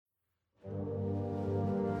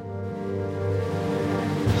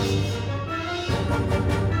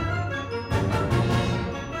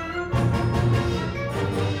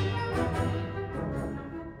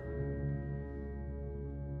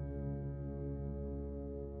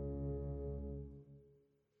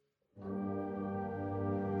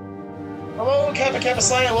Kappa Kappa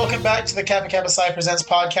Psi, and welcome back to the Kappa Kappa Psi Presents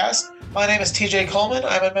podcast. My name is TJ Coleman.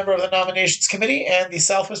 I'm a member of the Nominations Committee and the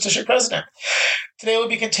Southwest District President. Today we'll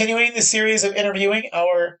be continuing the series of interviewing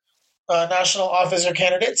our national officer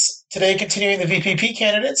candidates. Today continuing the VPP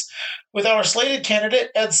candidates with our slated candidate,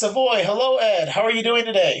 Ed Savoy. Hello, Ed. How are you doing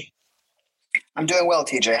today? I'm doing well,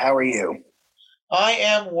 TJ. How are you? I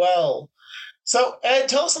am well. So, Ed,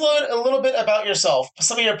 tell us a little bit about yourself,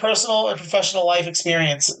 some of your personal and professional life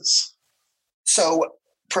experiences. So,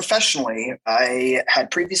 professionally, I had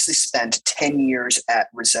previously spent 10 years at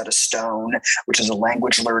Rosetta Stone, which is a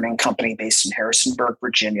language learning company based in Harrisonburg,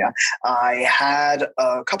 Virginia. I had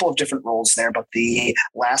a couple of different roles there, but the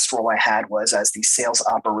last role I had was as the sales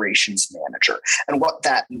operations manager. And what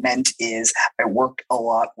that meant is I worked a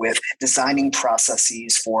lot with designing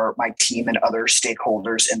processes for my team and other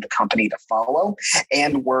stakeholders in the company to follow,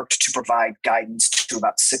 and worked to provide guidance to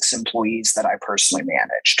about 6 employees that I personally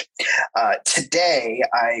managed. Today,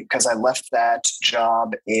 because I left that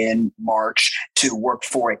job in March to work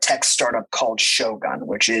for a tech startup called Shogun,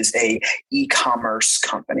 which is a e-commerce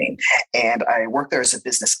company. And I work there as a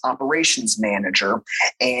business operations manager.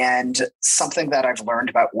 And something that I've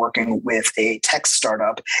learned about working with a tech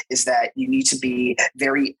startup is that you need to be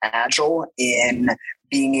very agile in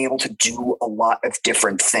being able to do a lot of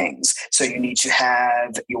different things. So you need to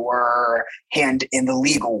have your hand in the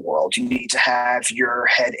legal world. You need to have your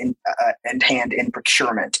head in and hand in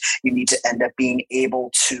procurement. You need to end up being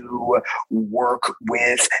able to work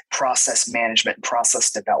with process management,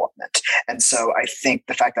 process development. And so I think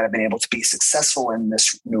the fact that I've been able to be successful in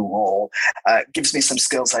this new role gives me some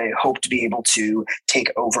skills I hope to be able to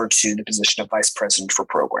take over to the position of vice president for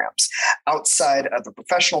programs. Outside of the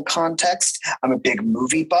professional context, I'm a big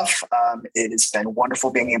movie buff. It has been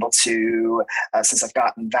wonderful being able to, since I've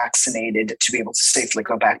gotten vaccinated, to be able to safely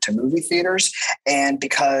go back to movie theaters. And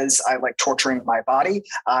because I like torturing my body,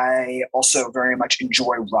 I also very much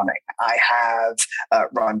enjoy running. I have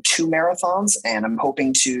run 2 marathons, and I'm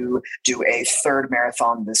hoping to do a 3rd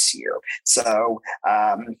marathon this year. So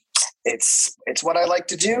it's what I like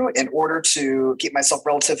to do in order to keep myself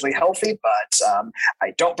relatively healthy, but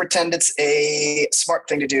I don't pretend it's a smart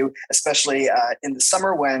thing to do, especially in the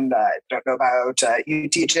summer when I don't know about you,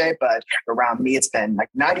 TJ, but around me it's been like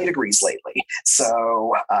 90 degrees lately.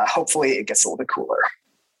 So hopefully it gets a little bit cooler.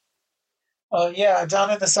 Yeah, down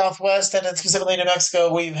in the Southwest and specifically New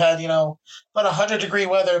Mexico, we've had, about 100-degree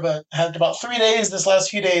weather, but had about 3 days this last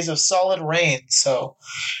few days of solid rain. So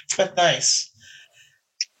it's been nice.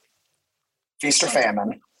 Feast or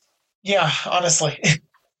famine. Yeah, honestly.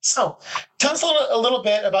 So tell us a little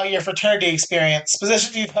bit about your fraternity experience,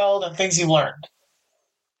 positions you've held, and things you've learned.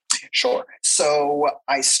 Sure. So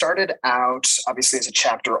I started out, obviously, as a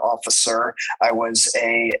chapter officer. I was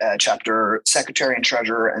a chapter secretary and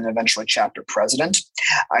treasurer, and eventually chapter president.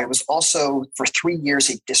 I was also, for 3 years,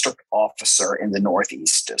 a district officer in the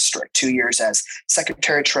Northeast District, 2 years as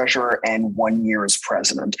secretary treasurer and 1 year as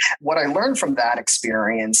president. What I learned from that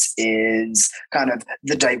experience is kind of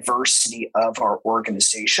the diversity of our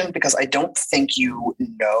organization, because I don't think you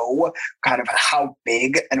know kind of how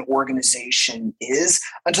big an organization is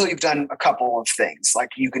until you've done a couple of things. Like,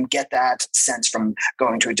 you can get that sense from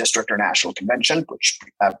going to a district or national convention, which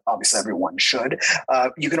obviously everyone should.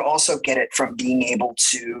 You can also get it from being able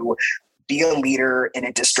to be a leader in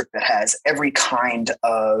a district that has every kind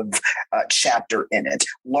of chapter in it.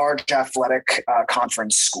 Large athletic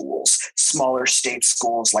conference schools, smaller state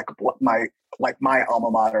schools like my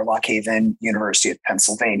alma mater, Lock Haven University of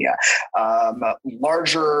Pennsylvania,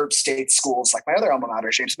 larger state schools like my other alma mater,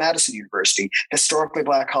 James Madison University, historically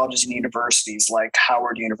Black colleges and universities like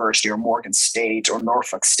Howard University or Morgan State or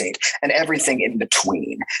Norfolk State, and everything in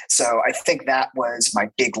between. So I think that was my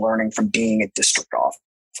big learning from being a district officer.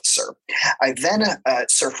 I then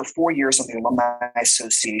served for 4 years on the Alumni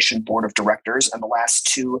Association Board of Directors, and the last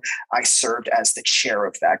 2 I served as the chair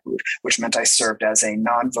of that group, which meant I served as a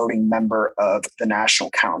non-voting member of the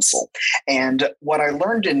National Council. And what I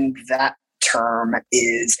learned in that term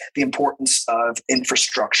is the importance of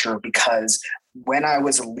infrastructure, because when I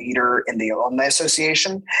was a leader in the Alumni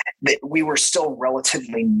Association, we were still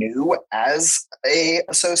relatively new as a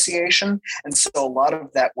association. And so a lot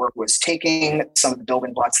of that work was taking some of the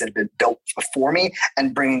building blocks that had been built before me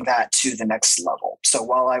and bringing that to the next level. So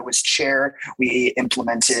while I was chair, we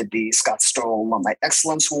implemented the Scott Stoll Alumni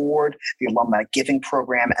Excellence Award, the Alumni Giving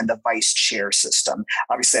Program, and the vice chair system.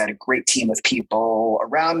 Obviously, I had a great team of people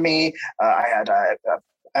around me. I had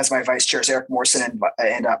as my vice chairs, Eric Morrison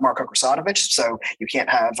and Marko Krasatovich. So you can't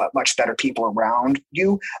have much better people around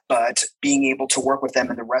you, but being able to work with them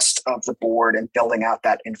and the rest of the board and building out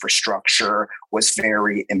that infrastructure was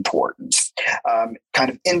very important. Kind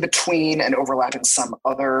of in between and overlapping some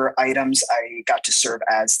other items, I got to serve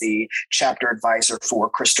as the chapter advisor for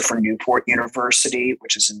Christopher Newport University,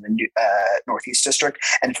 which is in the Northeast District,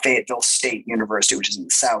 and Fayetteville State University, which is in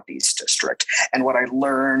the Southeast District. And what I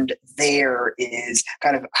learned there is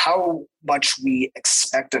kind of how much we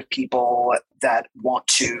expect of people that want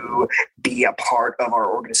to be a part of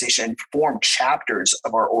our organization, form chapters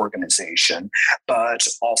of our organization, but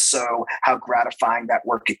also how gratifying that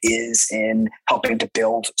work is in helping to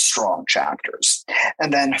build strong chapters.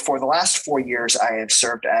 And then for the last 4 years, I have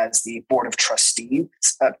served as the Board of Trustees.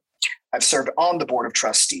 I've served on the Board of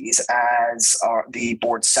Trustees as the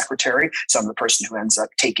board secretary. So I'm the person who ends up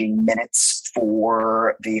taking minutes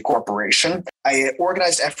for the corporation. I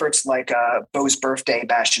organized efforts like Bo's Birthday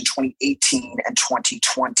Bash in 2018 and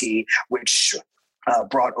 2020, which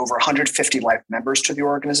brought over 150 life members to the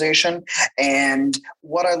organization. And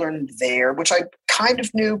what I learned there, which I kind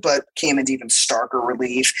of knew, but came into even starker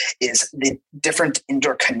relief, is the different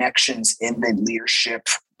interconnections in the leadership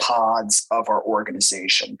pods of our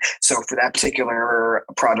organization. So for that particular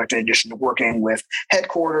product, in addition to working with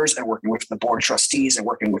headquarters and working with the board of trustees and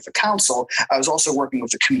working with the council, I was also working with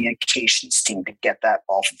the communications team to get that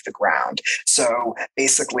off of the ground. So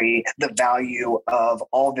basically the value of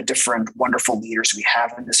all the different wonderful leaders we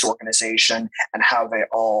have in this organization and how they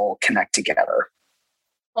all connect together.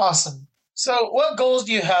 Awesome. So what goals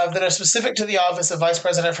do you have that are specific to the Office of Vice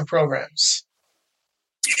President for Programs?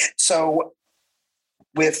 So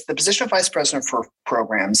with the position of Vice President for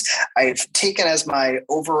Programs, I've taken as my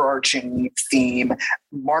overarching theme,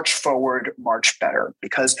 March Forward, March Better,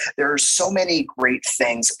 because there are so many great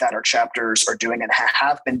things that our chapters are doing and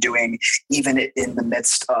have been doing, even in the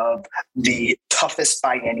midst of the toughest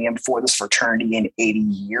biennium for this fraternity in 80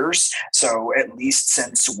 years. So at least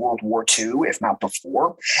since World War II, if not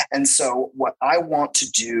before. And so what I want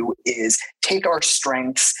to do is take our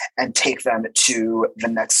strengths and take them to the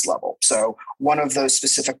next level. So one of those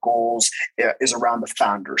specific goals is around the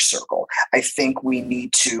Founders Circle. I think we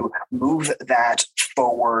need to move that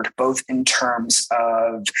forward, both in terms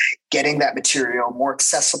of getting that material more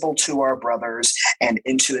accessible to our brothers and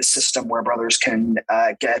into a system where brothers can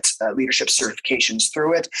get leadership certifications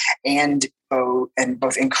through it, and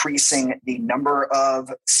both increasing the number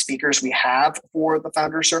of speakers we have for the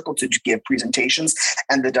Founders Circle to give presentations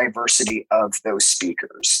and the diversity of those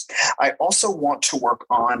speakers. I also want to work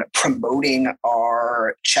on promoting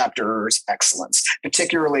our chapter's excellence,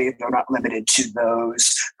 particularly though not limited to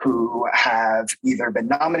those who have either been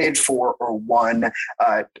nominated for or won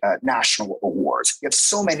national awards. We have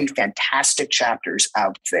so many fantastic chapters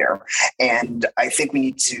out there, and I think we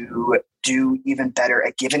need to do even better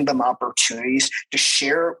at giving them opportunities to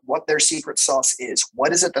share what their secret sauce is.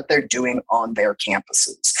 What is it that they're doing on their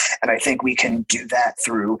campuses? And I think we can do that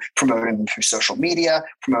through promoting them through social media,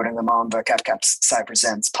 promoting them on the Kappa Kappa Psi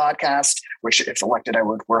Presents podcast, which if elected, I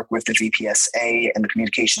would work with the VPSA and the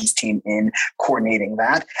communications team in coordinating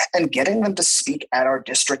that, and getting them to speak at our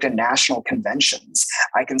district and national conventions.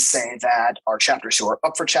 I can say that our chapters who are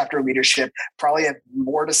up for chapter leadership probably have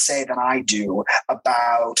more to say than I do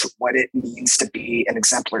about what it means to be an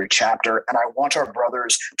exemplary chapter. And I want our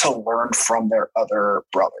brothers to learn from their other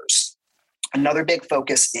brothers. Another big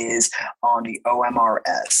focus is on the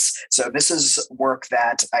OMRS. So this is work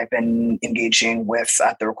that I've been engaging with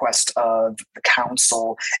at the request of the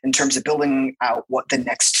council in terms of building out what the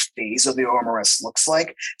next phase of the OMRS looks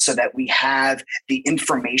like, so that we have the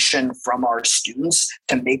information from our students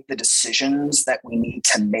to make the decisions that we need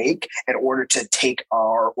to make in order to take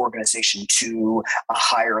our organization to a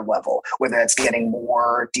higher level, whether that's getting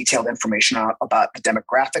more detailed information about the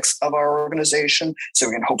demographics of our organization, so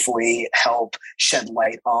we can hopefully help shed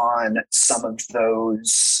light on some of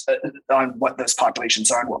those, on what those populations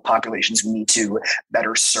are and what populations we need to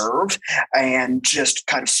better serve, and just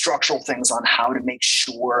kind of structural things on how to make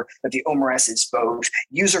sure that the OMRS is both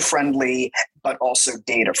user-friendly but also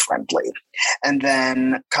data-friendly. And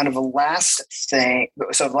then kind of the last thing,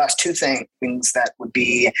 so the last two things that would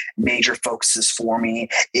be major focuses for me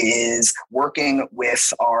is working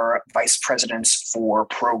with our vice presidents for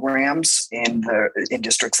programs in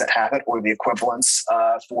districts that have it, or the equivalents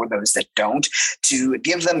for those that don't, to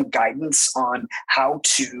give them guidance on how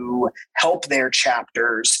to help their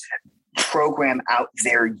chapters program out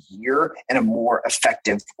their year in a more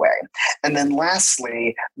effective way. And then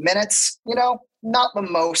lastly, minutes, not the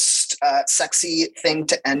most sexy thing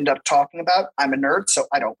to end up talking about. I'm a nerd, so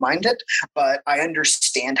I don't mind it, but I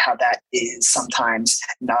understand how that is sometimes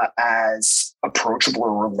not as approachable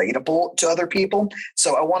or relatable to other people.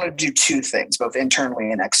 So I want to do two things, both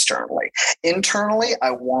internally and externally. Internally,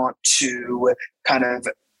 I want to kind of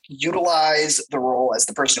utilize the role as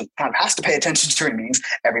the person who kind of has to pay attention during meetings.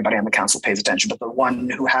 Everybody on the council pays attention, but the one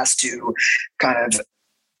who has to kind of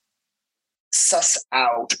suss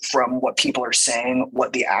out from what people are saying,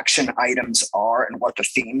 what the action items are and what the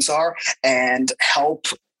themes are, and help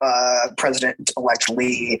President-elect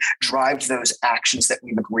Lee drive those actions that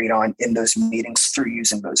we've agreed on in those meetings through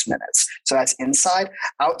using those minutes. So that's inside.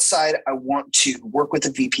 Outside, I want to work with the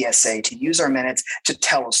VPSA to use our minutes to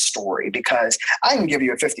tell a story, because I can give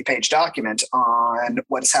you a 50-page document on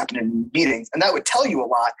what has happened in meetings, and that would tell you a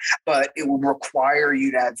lot, but it would require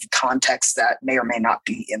you to have context that may or may not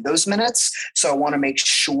be in those minutes. So I want to make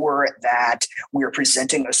sure that we are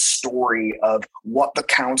presenting a story of what the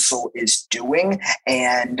council is doing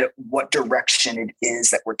and what direction it is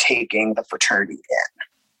that we're taking the fraternity in.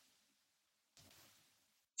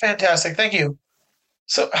 Fantastic. Thank you.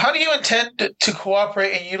 So how do you intend to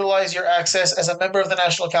cooperate and utilize your access as a member of the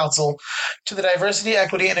National Council to the Diversity,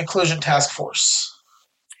 Equity, and Inclusion Task Force?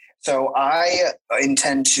 So I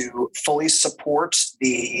intend to fully support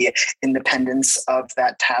the independence of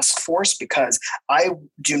that task force, because I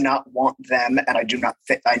do not want them, and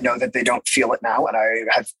I know that they don't feel it now, and I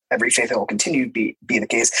have every faith it will continue to be the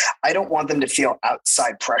case. I don't want them to feel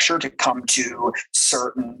outside pressure to come to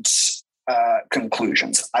certain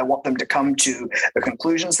conclusions. I want them to come to the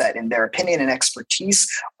conclusions that, in their opinion and expertise,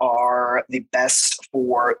 are the best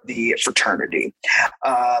for the fraternity.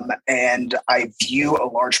 And I view a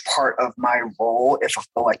large part of my role, if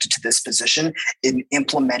elected to this position, in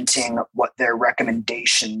implementing what their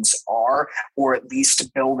recommendations are, or at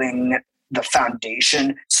least building the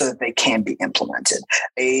foundation so that they can be implemented.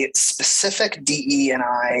 A specific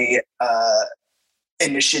DE&I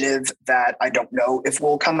initiative that I don't know if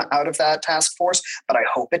will come out of that task force, but I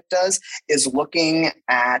hope it does, is looking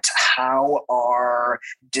at how our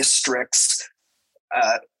districts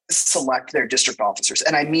select their district officers.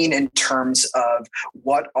 And I mean in terms of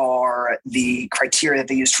what are the criteria that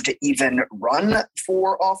they use to even run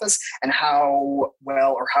for office, and how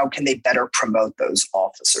well or how can they better promote those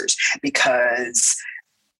officers. Because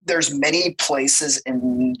there's many places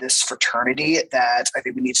in this fraternity that I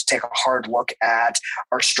think we need to take a hard look at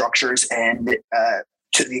our structures, and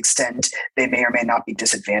to the extent they may or may not be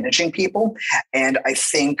disadvantaging people. And I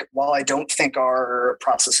think, while I don't think our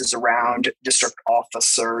processes around district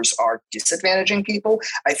officers are disadvantaging people,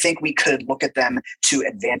 I think we could look at them to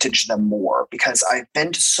advantage them more, because I've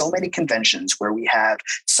been to so many conventions where we have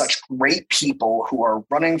such great people who are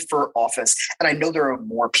running for office. And I know there are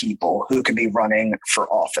more people who could be running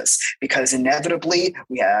for office, because inevitably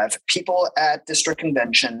we have people at district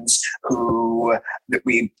conventions who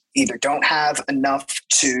we either don't have enough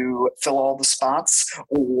to fill all the spots,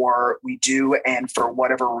 or we do, and for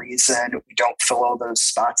whatever reason, we don't fill all those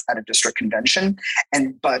spots at a district convention.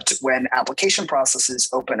 But when application processes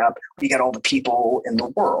open up, we get all the people in the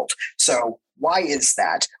world. So why is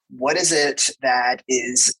that? What is it that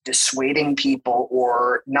is dissuading people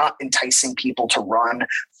or not enticing people to run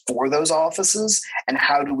for those offices, and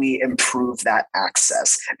how do we improve that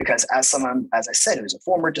access? Because as someone, as I said, who's a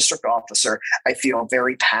former district officer, I feel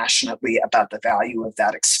very passionately about the value of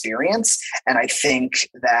that experience. And I think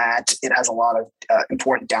that it has a lot of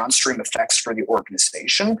important downstream effects for the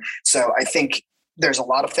organization. So I think there's a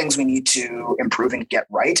lot of things we need to improve and get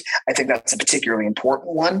right. I think that's a particularly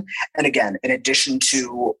important one. And again, in addition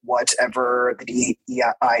to whatever the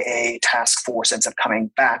DEIA task force ends up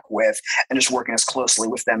coming back with, and just working as closely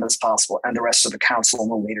with them as possible and the rest of the council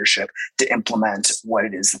and the leadership to implement what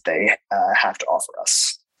it is that they have to offer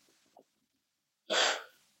us.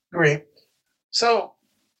 Great. So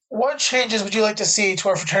what changes would you like to see to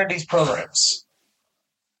our fraternities programs?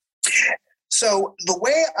 So the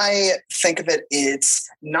way I think of it, it's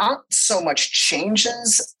not so much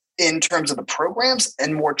changes in terms of the programs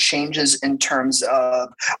and more changes in terms of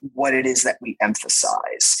what it is that we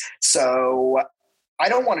emphasize. So I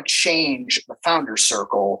don't want to change the founder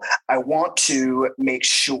circle. I want to make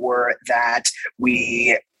sure that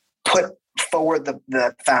we put forward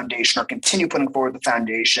the foundation, or continue putting forward the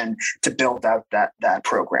foundation to build out that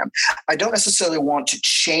program. I don't necessarily want to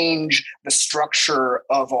change the structure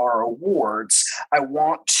of our awards. I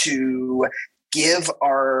want to give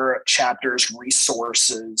our chapters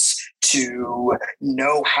resources to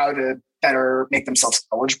know how to better make themselves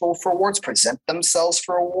eligible for awards, present themselves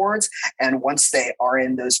for awards. And once they are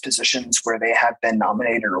in those positions where they have been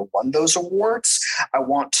nominated or won those awards, I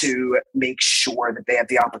want to make sure that they have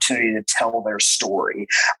the opportunity to tell their story.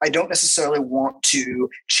 I don't necessarily want to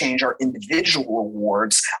change our individual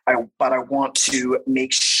awards, but I want to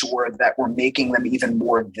make sure that we're making them even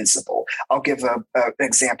more visible. I'll give an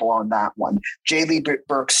example on that one. J. Lee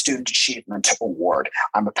Burke Student Achievement Award.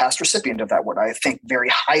 I'm a past recipient of that award. I think very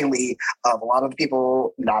highly of a lot of the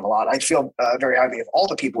people, not a lot, I feel very highly of all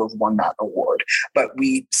the people who've won that award. But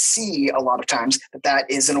we see a lot of times that that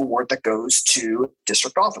is an award that goes to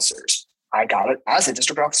district officers. I got it as a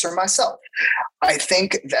district officer myself. I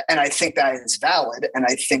think that is valid, and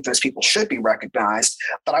I think those people should be recognized,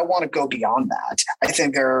 but I want to go beyond that. I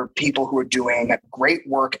think there are people who are doing great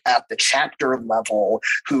work at the chapter level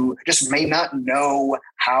who just may not know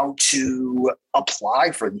how to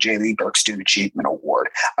apply for the J. Lee Burke Student Achievement Award.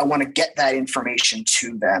 I want to get that information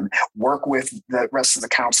to them, work with the rest of the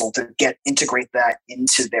council to integrate that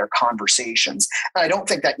into their conversations. And I don't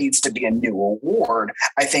think that needs to be a new award.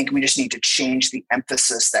 I think we just need to change the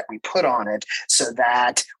emphasis that we put on it so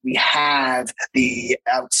that we have the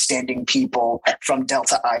outstanding people from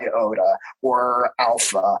Delta Iota or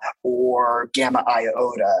Alpha or Gamma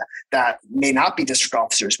Iota that may not be district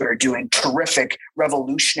officers, but are doing terrific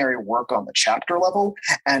revolutionary work on the chapter level,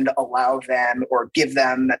 and allow them or give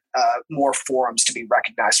them more forums to be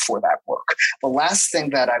recognized for that work. The last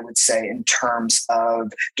thing that I would say in terms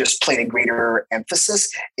of just placing greater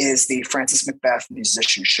emphasis is the Francis Macbeth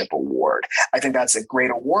Musicianship Award. I think that's a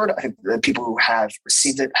great award. I think the people who have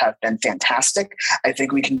received it have been fantastic. I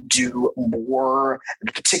think we can do more,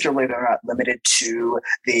 particularly they're not limited to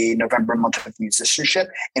the November month of musicianship,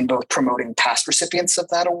 in both promoting past recipients of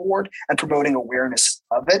that award and promoting awareness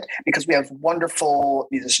of it, because we have wonderful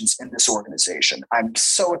musicians in this organization. I'm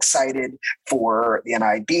so excited for the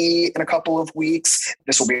NIB in a couple of weeks.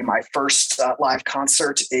 This will be my first live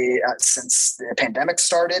concert since the pandemic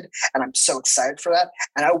started, and I'm so excited for that.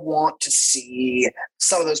 And I want to see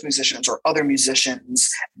some of those musicians or other musicians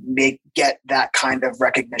get that kind of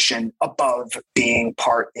recognition above being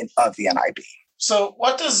part of the NIB. So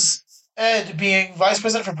what does Ed being Vice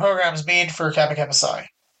President for Programs mean for Kappa Kappa Psi?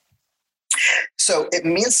 So it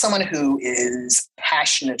means someone who is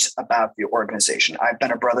passionate about the organization. I've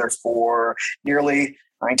been a brother for nearly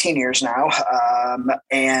 19 years now,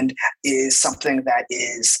 and is something that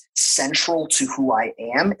is central to who I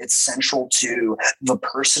am. It's central to the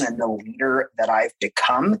person and the leader that I've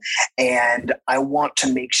become. And I want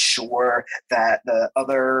to make sure that the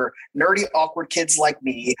other nerdy, awkward kids like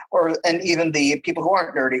me, and even the people who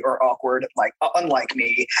aren't nerdy or awkward, unlike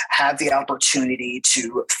me, have the opportunity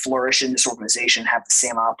to flourish in this organization, have the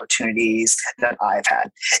same opportunities that I've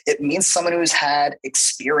had. It means someone who's had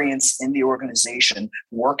experience in the organization,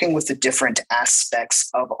 working with the different aspects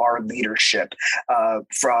of our leadership,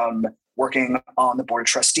 from working on the board of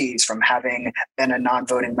trustees, from having been a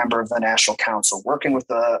non-voting member of the National Council, working with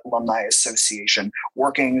the Alumni Association,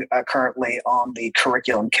 working currently on the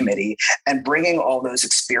curriculum committee, and bringing all those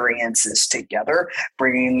experiences together,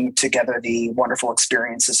 bringing together the wonderful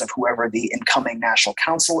experiences of whoever the incoming National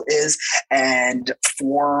Council is, and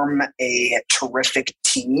form a terrific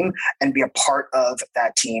team and be a part of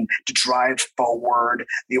that team to drive forward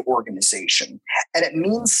the organization. And it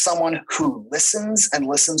means someone who listens, and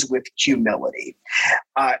listens with humility,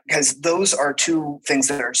 because those are two things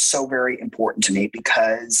that are so very important to me,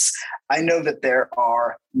 because I know that there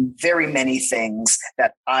are very many things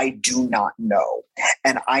that I do not know,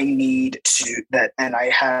 and I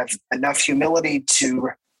have enough humility to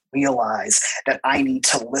realize that I need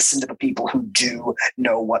to listen to the people who do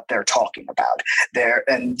know what they're talking about there.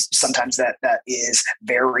 And sometimes that is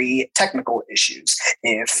very technical issues.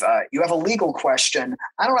 If you have a legal question,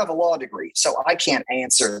 I don't have a law degree, so I can't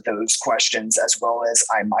answer those questions as well as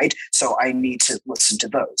I might. So I need to listen to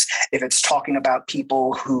those. If it's talking about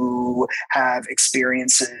people who have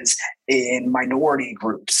experiences in minority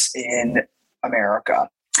groups in America,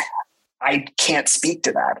 I can't speak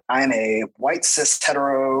to that. I'm a white, cis,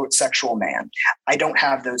 heterosexual man. I don't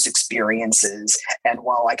have those experiences. And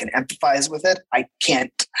while I can empathize with it, I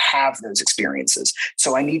can't have those experiences.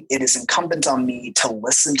 So it is incumbent on me to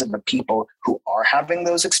listen to the people who are having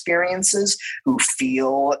those experiences, who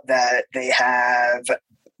feel that they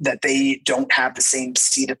don't have the same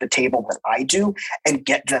seat at the table that I do, and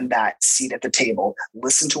get them that seat at the table.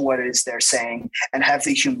 Listen to what it is they're saying, and have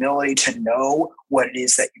the humility to know what it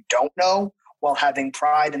is that you don't know, while having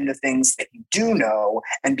pride in the things that you do know,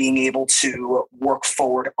 and being able to work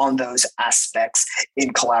forward on those aspects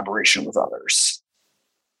in collaboration with others.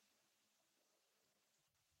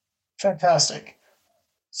 Fantastic.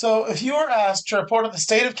 So if you were asked to report on the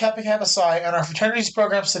state of Kappa Kappa Psi and our fraternities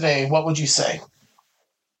programs today, what would you say?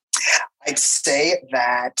 I I'd say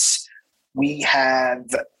that we have,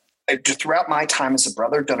 throughout my time as a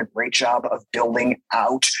brother, done a great job of building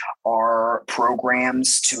out our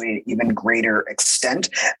programs to an even greater extent.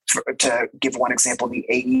 To give one example, the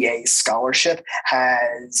AEA scholarship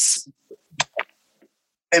has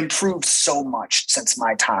improved so much since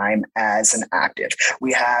my time as an active.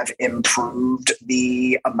 We have improved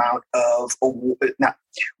the amount of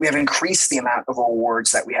we have increased the amount of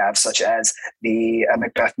awards that we have, such as the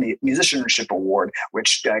Macbeth Musicianship Award,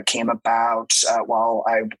 which came about while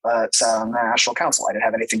I sat on the National Council. I didn't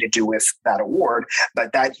have anything to do with that award,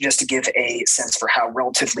 but that just to give a sense for how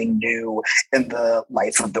relatively new in the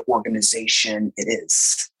life of the organization it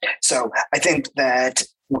is. So I think that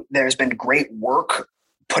there's been great work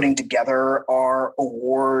putting together our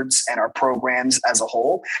awards and our programs as a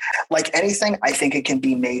whole. Like anything, I think it can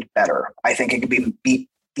be made better. I think it can be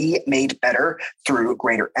made better through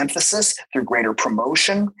greater emphasis, through greater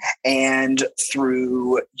promotion, and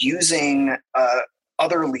through using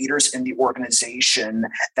other leaders in the organization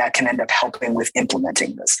that can end up helping with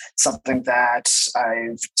implementing this. Something that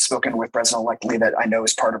I've spoken with President-elect Lee that I know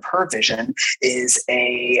is part of her vision is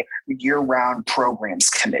a year-round programs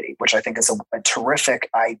committee, which I think is a terrific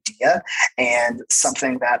idea and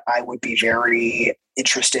something that I would be very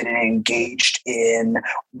interested and engaged in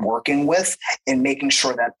working with, and making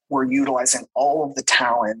sure that we're utilizing all of the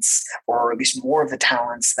talents, or at least more of the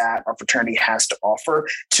talents that our fraternity has to offer,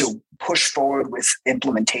 to push forward with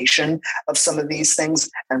implementation of some of these things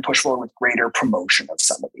and push forward with greater promotion of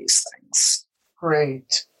some of these things.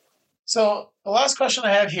 Great. So the last question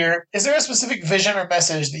I have here, is there a specific vision or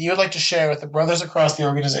message that you would like to share with the brothers across the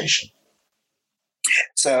organization?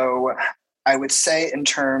 So I would say, in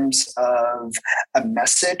terms of a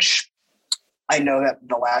message, I know that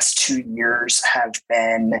the last 2 years have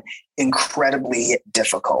been incredibly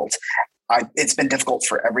difficult. It's been difficult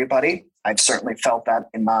for everybody. I've certainly felt that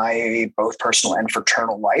in my both personal and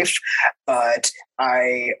fraternal life, but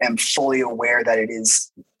I am fully aware that it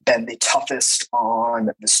has been the toughest on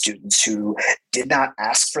the students who did not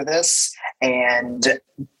ask for this, and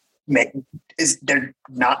they're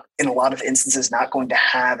not, in a lot of instances, not going to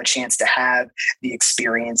have a chance to have the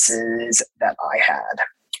experiences that I had.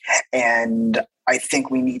 And I think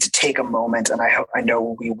we need to take a moment, and I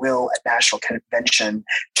know we will at National Convention,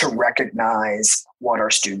 to recognize what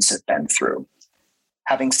our students have been through.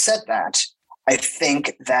 Having said that, I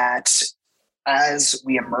think that as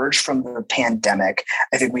we emerge from the pandemic,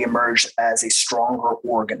 I think we emerge as a stronger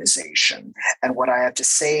organization. And what I have to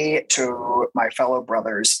say to my fellow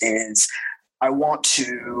brothers is, I want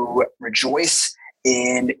to rejoice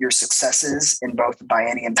in your successes in both the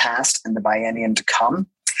biennium past and the biennium to come.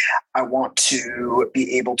 I want to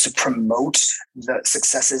be able to promote the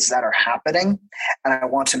successes that are happening. And I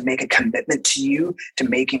want to make a commitment to you to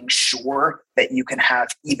making sure that you can have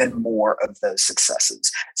even more of those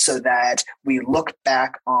successes, so that we look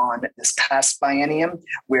back on this past biennium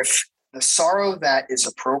with the sorrow that is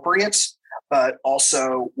appropriate, but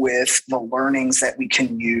also with the learnings that we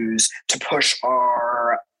can use to push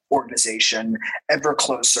our organization ever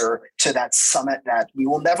closer to that summit that we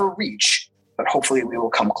will never reach, but hopefully we will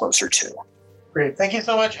come closer to. Great. Thank you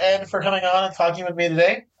so much, Ed, for coming on and talking with me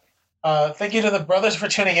today. Thank you to the brothers for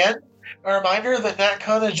tuning in. A reminder that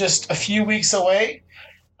NatCon is just a few weeks away.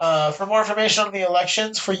 For more information on the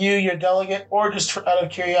elections for you, your delegate, or just out of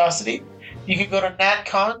curiosity, you can go to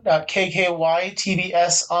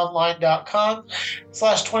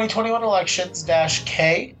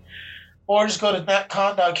natcon.kkytbsonline.com/2021elections-K, or just go to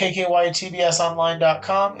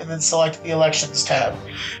natcon.kkytbsonline.com and then select the elections tab.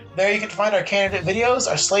 There you can find our candidate videos,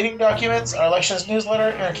 our slating documents, our elections newsletter,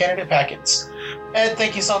 and our candidate packets. Ed,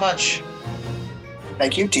 thank you so much.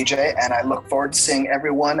 Thank you, TJ, and I look forward to seeing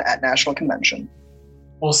everyone at National Convention.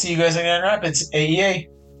 We'll see you guys in Grand Rapids, AEA.